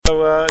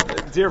So,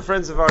 dear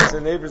friends of ours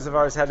and neighbors of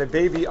ours had a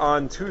baby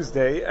on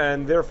Tuesday,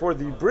 and therefore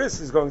the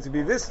bris is going to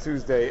be this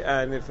Tuesday.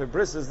 And if the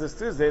bris is this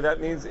Tuesday, that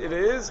means it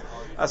is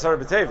Asar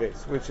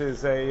B'Teves, which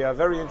is a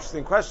very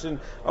interesting question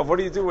of what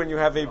do you do when you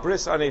have a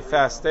bris on a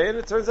fast day. And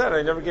it turns out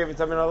I never gave a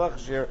Tamin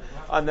Alachashir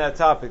on that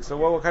topic. So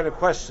what kind of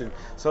question?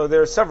 So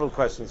there are several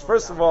questions.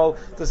 First of all,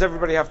 does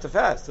everybody have to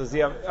fast? Does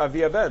the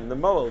Avi Ben, the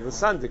Moel, the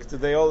Sandik, do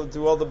they all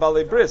do all the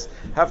Balei Bris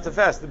have to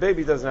fast? The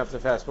baby doesn't have to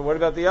fast. But what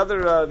about the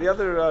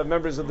other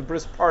members of the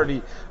bris party?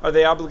 Are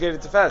they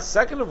obligated to fast?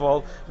 Second of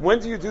all, when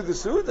do you do the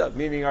Su'udah?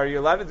 Meaning, are you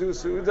allowed to do a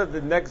Su'udah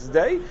the next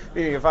day?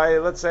 Meaning, if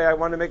let's say I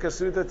want to make a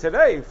Su'udah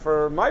today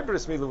for my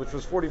bris milah, which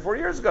was 44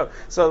 years ago,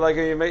 so like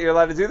you're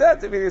allowed to do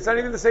that? I mean, it's not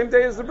even the same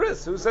day as the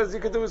bris. Who says you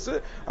could do a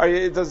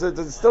Su'udah? Does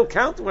it still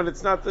count when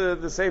it's not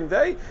the same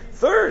day?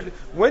 Third,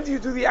 when do you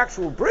do the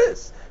actual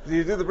bris? Do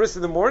you do the bris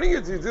in the morning,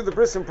 or do you do the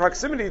bris in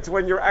proximity to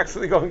when you're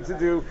actually going to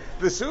do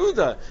the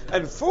Su'udah?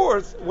 And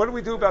fourth, what do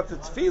we do about the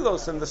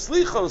tefillos and the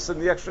slichos and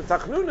the extra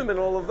tachnunim and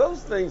all of those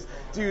things?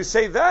 Do you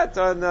say that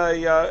on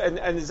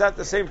and is that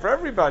the same for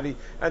everybody?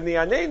 And the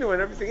anenu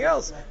and everything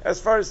else as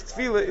far as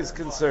tefillah is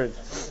concerned.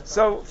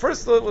 So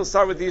first we'll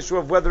start with the issue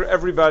of whether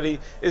everybody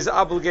is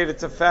obligated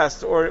to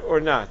fast or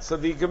not. So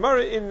the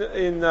Gemara in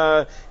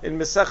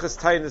Maseches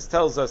Taanis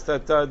tells us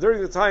that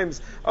during the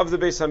times of the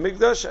Beis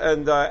Hamikdash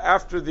and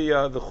after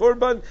the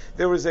Churban,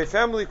 there was a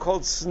family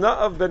called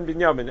Sna'av ben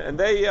Binyamin, and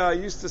they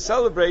used to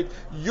celebrate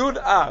Yud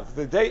Av,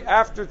 the day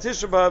after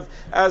Tisha B'Av,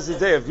 as the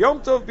day of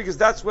Yom Tov, because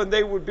that's when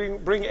they would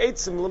bring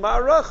Eitzim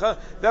L'Ma'aracha.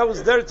 That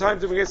was their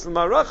time to bring Eitzim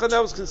L'Ma'aracha, and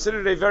that was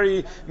considered a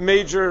very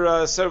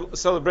major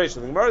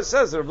celebration. The Gemara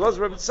says that Rabbi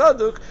Rebbe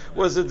Tzadok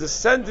was a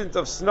descendant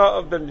of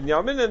Sna'av ben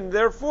Binyamin, and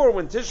therefore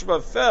when Tisha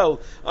B'Av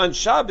fell on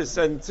Shabbos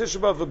and Tisha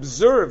B'Av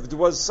observed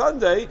was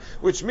Sunday,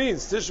 which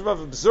means Tisha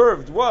B'Av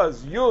observed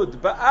was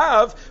Yud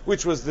B'Av,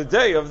 which was the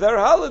day of their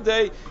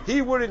holiday,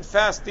 he wouldn't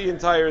fast the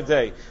entire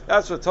day.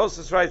 That's what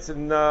Tosfos writes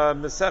in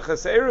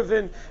Maseches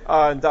Eruvin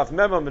and Daf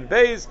Memam and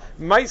Beis.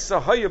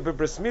 Ma'isa haya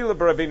b'bris milah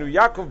b'Rabbeinu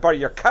Yaakov bar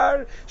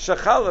Yakar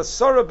shechal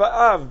asara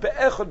ba'av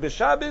be'echad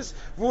b'Shabbos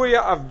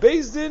v'huya av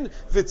Bezdin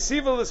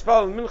v'tziva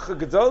l'spal mincha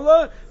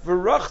gedola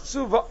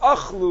v'rachzu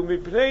v'achlu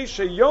mipnei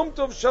sheyom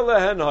tov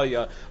shalehen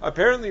haya.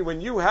 Apparently,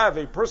 when you have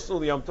a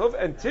personal Yom Tov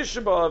and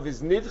Tisha B'Av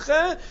is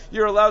nidche,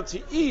 you're allowed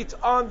to eat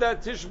on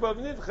that Tisha B'Av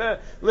nidche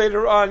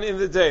later on in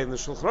the day. And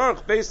the Shulchan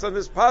Aruch, based on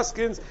this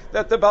paskins,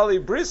 that the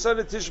Balei Bris on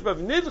a Tisha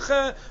B'Av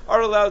nidche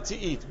are allowed to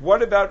eat.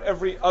 What about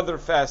every other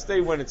fast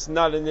day when it's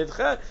not a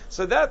nidche?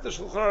 So that the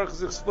Shulchan Aruch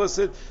is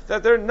explicit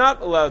that they're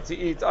not allowed to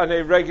eat on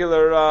a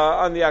regular,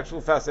 on the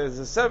actual fast day.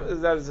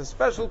 That is a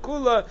special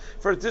kula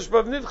for a Tisha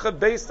B'Av nidche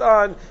based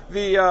on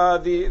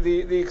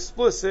the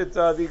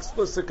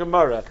explicit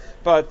Gemara.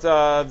 But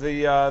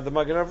the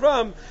Magen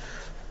Avram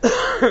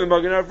the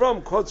Magen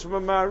Avram quotes from a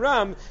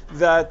Maharam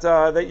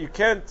that you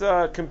can't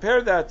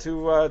compare that to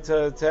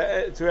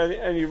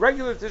any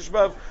regular Tisha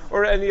B'Av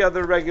or any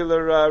other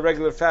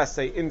regular fast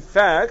day. In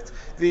fact,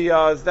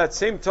 that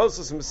same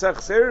Tosfos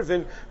Maseches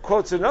Eruvin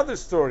quotes another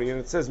story, and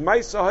it says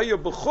Ma'isa haya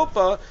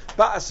b'chuppah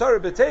ba'asara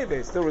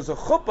b'teves. There was a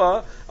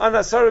chuppah on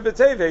Asara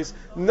b'teves.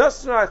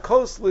 Nasra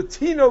kos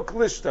Latino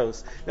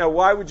klishtos. Now,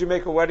 why would you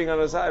make a wedding on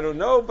Asara? I don't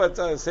know, but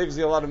saves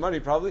you a lot of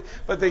money probably.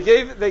 But they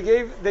gave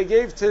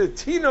to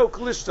Tino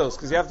klishtos,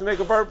 because you have to make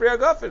a bar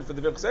priagafen for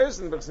the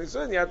B'chseis and the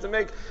B'chseis. You have to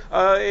make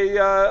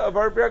a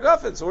bar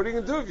priagafen. So what are you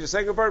going to do if you're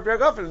saying a bar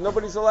priagafen and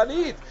nobody's allowed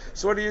to eat?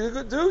 So what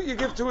do? You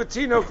give to a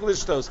Tino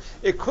klishtos.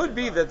 It could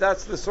be that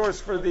that's the source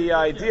for the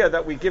idea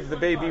that we give the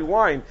baby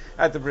wine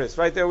at the bris,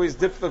 right? They always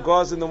dip the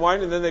gauze in the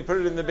wine and then they put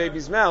it in the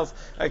baby's mouth.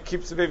 It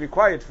keeps the baby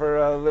quiet for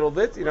a little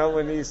bit,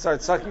 when he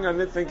starts sucking on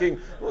it, thinking,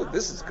 "Oh,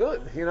 this is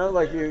good,"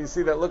 like you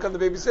see that look on the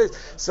baby's face.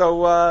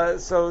 So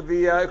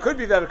it could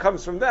be that it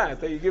comes from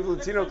that you give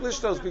Latino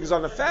klishtos, because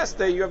on a fast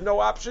day you have no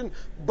option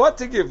but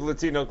to give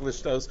Latino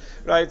klishtos,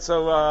 right?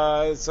 So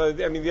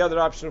the other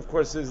option, of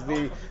course, is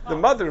the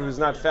mother who's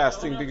not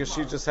fasting because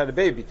she just had a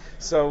baby.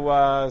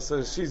 So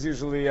she's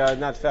usually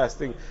not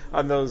fasting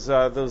on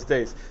those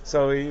days.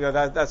 So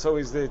that's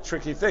always the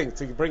tricky thing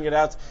to bring it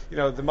out.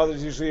 The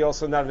mother's usually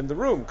also not in the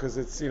room because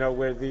it's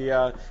where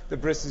the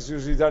bris is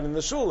usually done in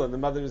the shul and the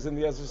mother is in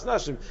the Ezras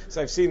Nashim.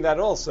 So I've seen that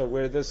also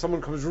where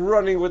someone comes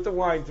running with the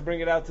wine to bring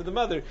it out to the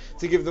mother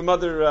to give the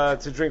mother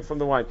to drink from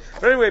the wine.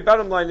 But anyway,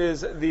 bottom line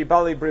is the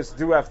Balei Bris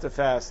do have to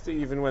fast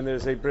even when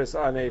there's a bris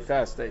on a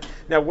fast day.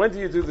 Now, when do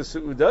you do the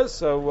Su'udah?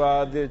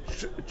 So the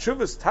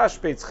Chuvas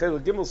Tashbetz Chel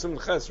Gimel Simon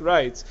Ches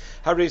writes,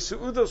 Harei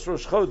Su'udos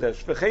Rosh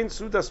Chodesh V'chein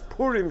Su'udas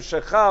Purim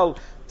Shechal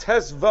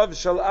Tes Vav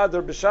Shal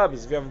Adar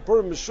B'Shabbos. If you have a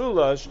Purim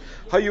Meshulash,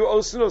 Hayu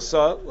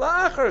Osinosa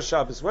La'achar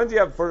Shabbos. When do you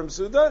have Purim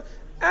Su'udah?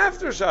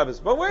 After Shabbos.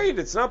 But wait,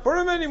 it's not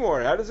Purim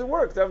anymore. How does it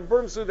work to have a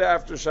Purim Suda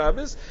after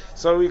Shabbos?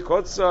 So he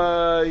quotes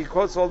all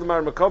the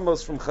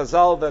Marmakomos from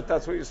Chazal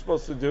that's what you're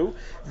supposed to do.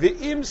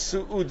 V'im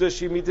Su'uda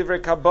shi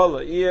midivrei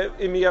Kabbalah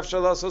im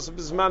yafshalasos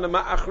b'zman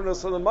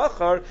ma'achronos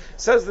alamachar,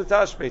 says the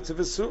Tashbetz. If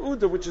a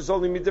Su'uda, which is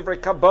only midivrei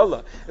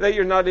Kabbalah, that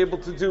you're not able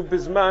to do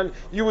b'zman,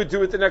 you would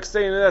do it the next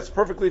day, and that's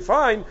perfectly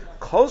fine.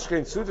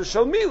 Kolshkein Suda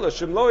Shalmila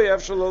Shimlo Yev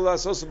Shalo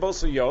Lasos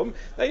Bosu Yom.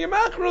 Then you're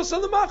Makros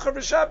on the Machar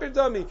V'Shapir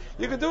Dami.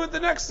 You can do it the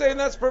next day, and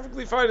that's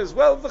perfectly fine as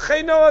well.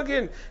 V'Chei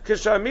Noagin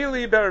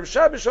Kishamili Berev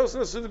Shabbos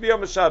Shosna Suda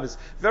B'Yom Shabbos.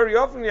 Very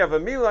often you have a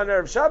meal on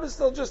Erev Shabbos.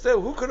 They'll just say,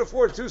 who could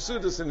afford 2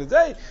 Sudas in a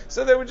day?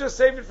 So they would just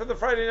save it for the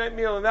Friday night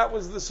meal, and that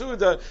was the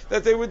Suda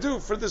that they would do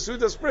for the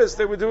Sudas Bris.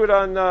 They would do it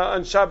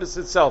on Shabbos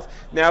itself.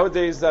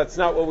 Nowadays, that's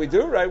not what we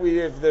do, right?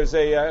 If there's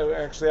I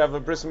actually have a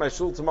bris in my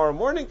shul tomorrow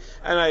morning,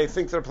 and I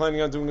think they're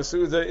planning on doing a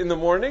Suda in the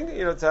morning,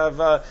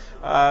 to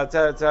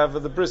have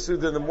the bris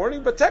Suda in the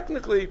morning, but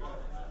technically,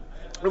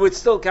 it would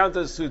still count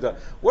as Suda.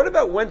 What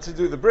about when to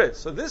do the bris?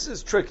 So this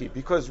is tricky,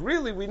 because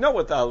really we know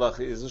what the halacha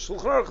is. The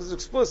Shulchan Aruch is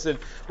explicit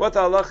what the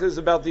halacha is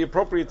about the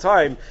appropriate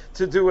time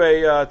to do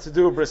a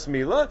bris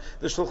milah.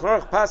 The Shulchan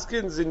Aruch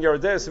paskins in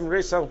Yordes in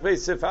Reish Samach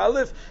Sif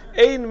Aleph,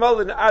 Ein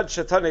malin ad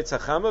shatan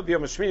Netzachama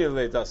b'yom hashmini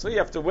leida. So you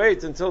have to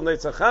wait until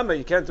Netzachama.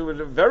 You can't do it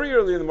very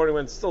early in the morning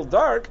when it's still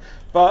dark.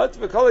 But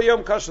v'kol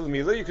yom kashel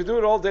milah, you could do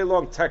it all day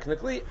long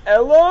technically.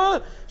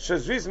 Ela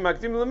shezriz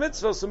makdim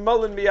lemitzvos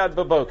malin miyad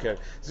baboker.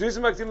 Zriz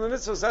makdim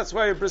lemitzvos. That's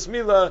why a bris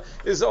milah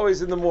is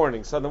always in the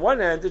morning. So on the one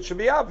hand, it should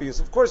be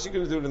obvious. Of course, you're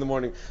going to do it in the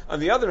morning. On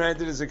the other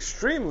hand, it is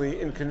extremely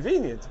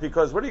inconvenient,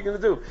 because what are you going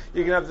to do?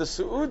 You're going to have the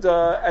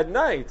su'uda at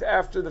night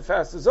after the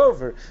fast is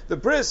over. The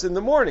bris in the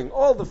morning.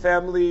 All the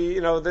family,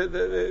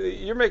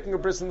 you're making a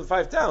bris in the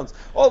 5 towns.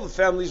 All the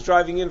families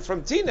driving in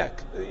from Teaneck,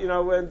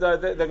 and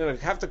they're going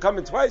to have to come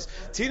in twice.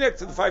 Teaneck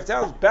to the 5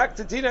 towns, back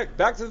to Teaneck,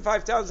 back to the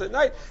 5 towns at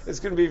night. It's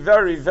going to be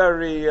very,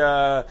 very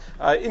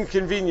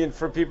inconvenient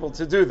for people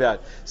to do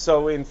that.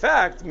 So in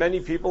fact, many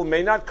people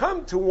may not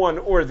come to one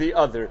or the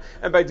other,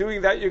 and by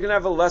doing that, you're going to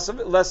have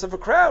less of a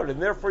crowd,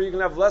 and therefore you're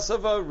going to have less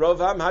of a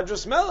Rav Am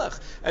Hadras Melech,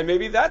 and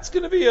maybe that's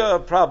going to be a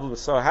problem.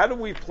 So how do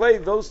we play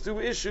those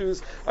two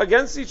issues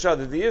against each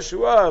other? The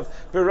issue of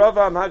Rav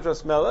Am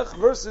Hadras Melech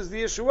versus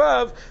the issue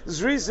of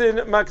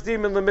Zrizin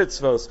Makdim and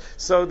Lemitzvos.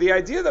 So the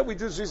idea that we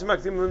do Zrizin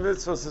Makdim and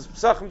Lemitzvos is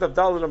Pesachim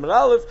Davdal and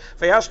Aleph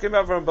Vayashkem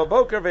Avram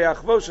Baboker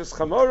Vayachvosh Es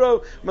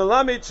Chamoro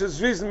Melamit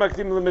Zrizin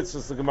Makdim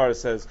Lemitzvos. The Gemara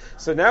says.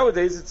 So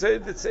nowadays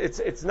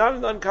it's not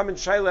an uncommon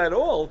shaila at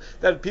all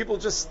that people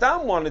just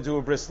want to do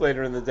a bris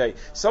later in the day.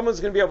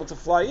 Someone's going to be able to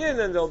fly in,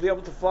 and they'll be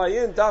able to fly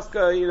in.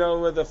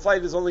 Dafka, the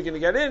flight is only going to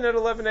get in at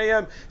 11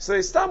 a.m. So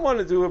they want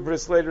to do a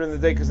bris later in the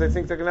day because they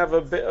think they're going to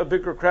have a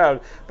bigger crowd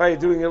by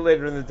doing it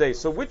later in the day.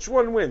 So which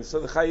one wins? So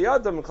the Chayei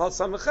Adam Klal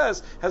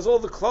Samaches has all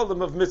the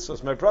klalim of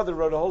mitzvahs. My brother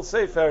wrote a whole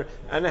sefer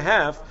and a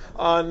half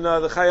on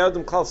the Chayei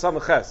Adam Klal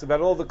Samaches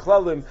about all the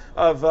klalim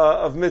of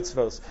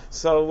mitzvahs.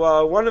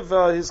 So one of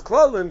his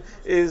klalim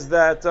is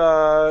that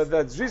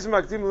Zriz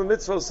Makdim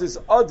L'Mitzvos is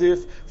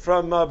adif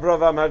from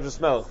Rav Am Hadras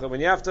Melech. That when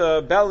you have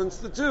to balance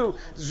the two,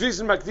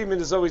 Zriz Makdim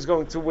is always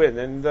going to win.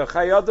 And the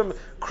Chayei Adam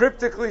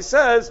cryptically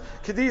says,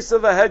 Kedisa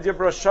v'hedya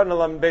Rosh Hashanah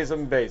lam beis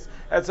am beis.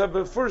 That's a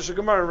Befurish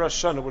Gemara in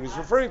Rosh Hashanah. What he's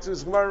referring to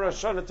is Gemara in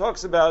Rosh Hashanah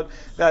talks about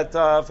that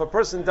if a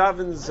person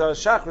davens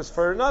Shachris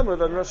for an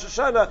Amud on Rosh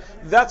Hashanah,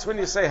 that's when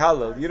you say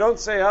Hallel. You don't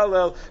say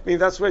Hallel. I mean,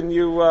 that's when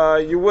you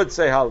would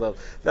say Hallel.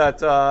 That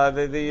the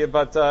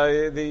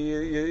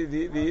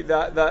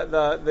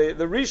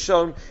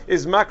Rishon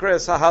is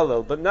Makres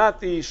HaHallel, but not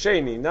the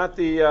Sheni, not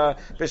the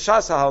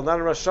B'Shas HaHallel, not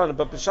in Rosh Hashanah,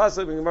 but B'Shas,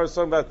 the Gemara is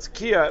talking about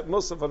Tkiya,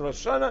 Musaf on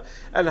Rosh Hashanah,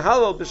 and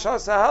Hallel,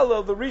 B'Shas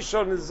HaHallel, the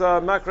Rishon is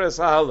Makres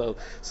HaHallel.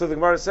 So the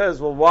Gemara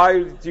says, well,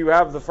 why do you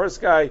have the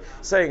first guy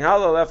saying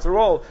Hallel? After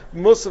all,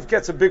 Musaf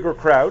gets a bigger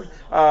crowd.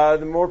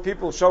 The more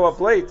people show up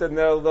late, and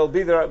they'll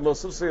be there at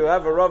Musaf, so you'll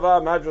have a Rav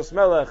Am Hadras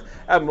Melech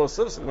at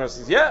Musaf. So the Gemara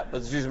says, yeah,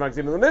 but Zriz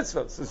Makdim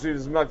L'Mitzvos. So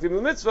Zriz Makdim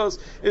L'Mitzvos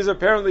is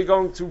apparently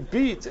going to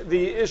beat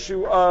the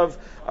issue of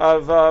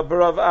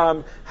Rav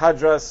Am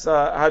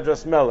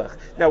Hadras Melech.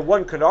 Now,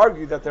 one could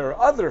argue that there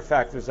are other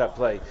factors at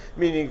play,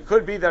 meaning it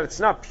could be that it's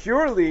not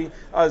purely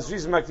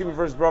Zriz Makdim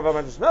versus Rav Am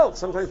Hadras Melech.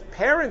 Sometimes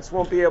parents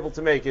won't be able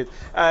to make it,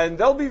 and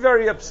they'll be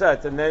very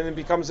upset, and then it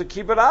becomes a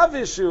kibbut av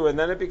issue, and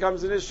then it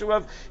becomes an issue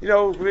of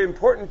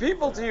important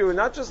people to you, and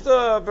not just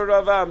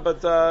Rav Am,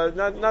 but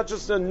not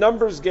just a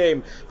numbers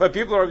game, but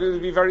people are going to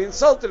be very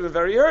insulted and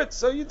very hurt.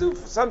 So you do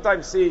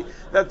sometimes see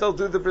that they'll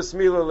do the bris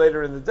milah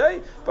later in the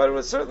day, but it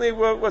was certainly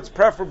what's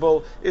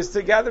preferable is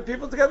to gather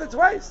people together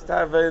twice. To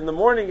have in the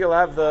morning you'll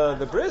have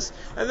the bris,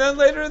 and then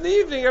later in the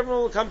evening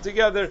everyone will come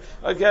together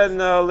again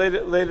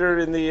later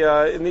in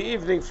the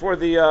evening for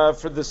the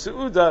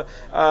su'uda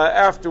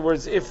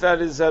afterwards, if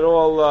that is at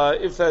all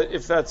if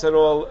that's at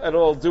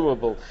all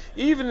doable.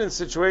 Even in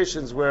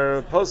situations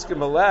where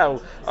poskim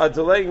allow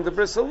delaying the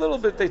bris a little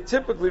bit, they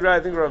typically write. I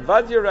think Rav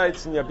Vadia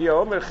writes in Yabia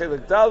Omer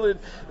Chelik Dalid.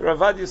 Rav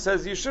Vadia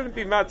says you shouldn't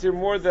be matir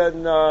more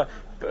than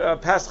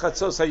past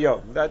Chatzos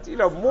Hayom. That,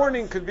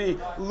 morning could be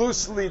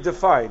loosely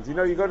defined.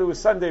 You go to a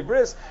Sunday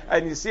bris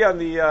and you see on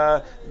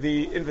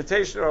the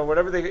invitation or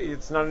whatever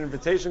it's not an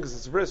invitation because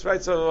it's a bris,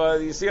 right? So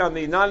you see on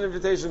the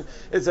non-invitation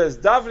it says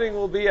davening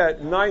will be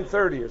at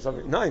 9:30 or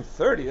something.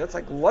 9:30? That's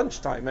like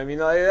lunchtime. I mean,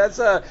 that's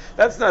not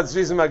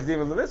Zriza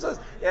Makdim L'Mitzvos.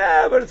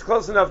 Yeah, but it's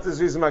close enough to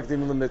Zriza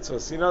Makdim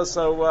L'Mitzvos.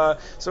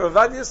 So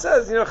Avadia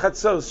says,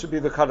 Chatzos should be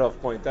the cutoff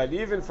point. That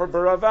even for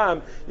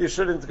Baravam, you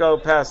shouldn't go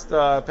past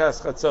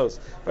Chatzos.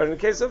 But in the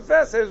case of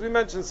fast, as we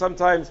mentioned,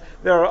 sometimes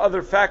there are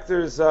other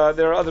factors.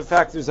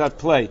 At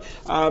play.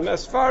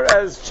 As far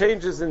as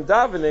changes in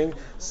davening,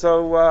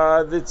 so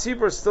the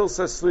tzibur still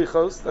says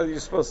slichos that you're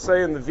supposed to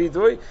say in the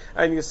vidui,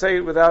 and you say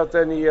it without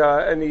any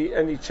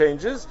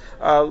changes.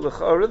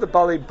 The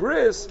Bali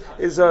Bris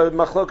is a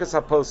machlokas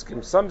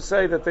haposkim. Some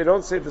say that they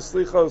don't say the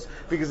slichos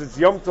because it's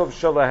Yom Tov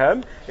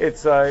Shalahem.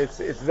 It's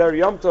their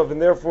Yom Tov,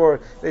 and therefore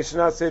they should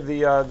not say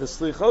the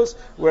slichos.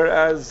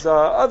 Whereas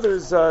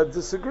others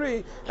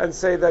disagree and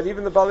say that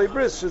even the Bali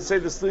Bris should say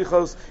the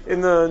slichos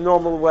in the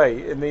normal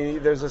way.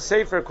 There's a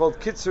sefer called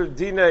Kitzur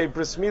Dinei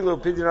Bris Milu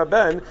Pidyon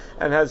Ben,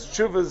 and has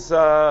chuvas.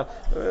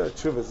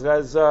 It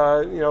has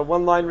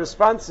one-line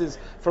responses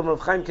from Rav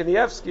Chaim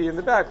Kanievsky in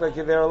the back. Like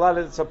there are a lot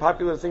of, it's a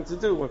popular thing to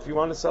do. If you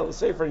want to sell a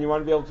sefer and you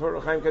want to be able to put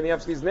Rav Chaim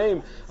Kanievsky's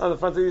name on the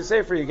front of your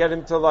sefer, you get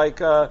him to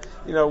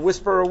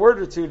whisper a word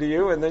or two to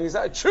you, and then he's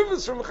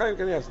chuvas from Rav Chaim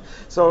Kanievsky.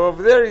 So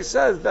over there he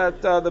says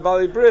that the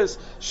Bali Bris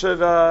should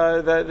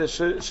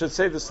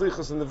say the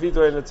slichos in the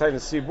vidoy and the taina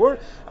sibur,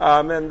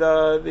 and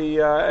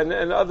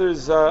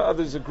others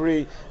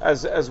agree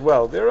as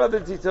well. There are other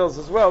details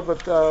as well,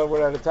 but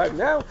we're out of time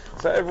now.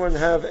 So everyone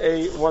have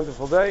a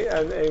wonderful day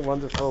and a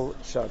wonderful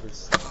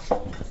Shabbos.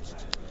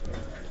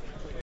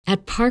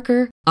 At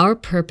Parker, our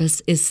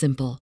purpose is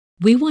simple.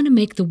 We want to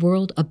make the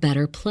world a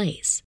better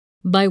place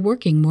by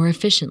working more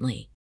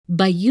efficiently,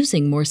 by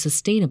using more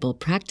sustainable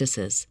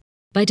practices,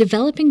 by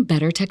developing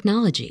better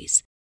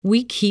technologies.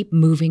 We keep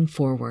moving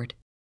forward.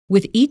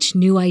 With each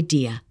new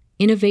idea,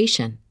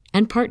 innovation,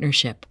 and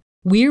partnership,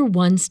 we're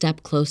one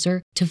step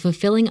closer to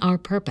fulfilling our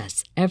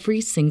purpose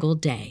every single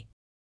day.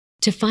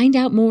 To find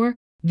out more,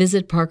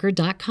 visit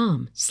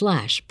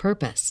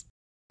parker.com/purpose.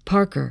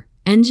 Parker,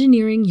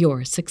 engineering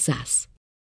your success.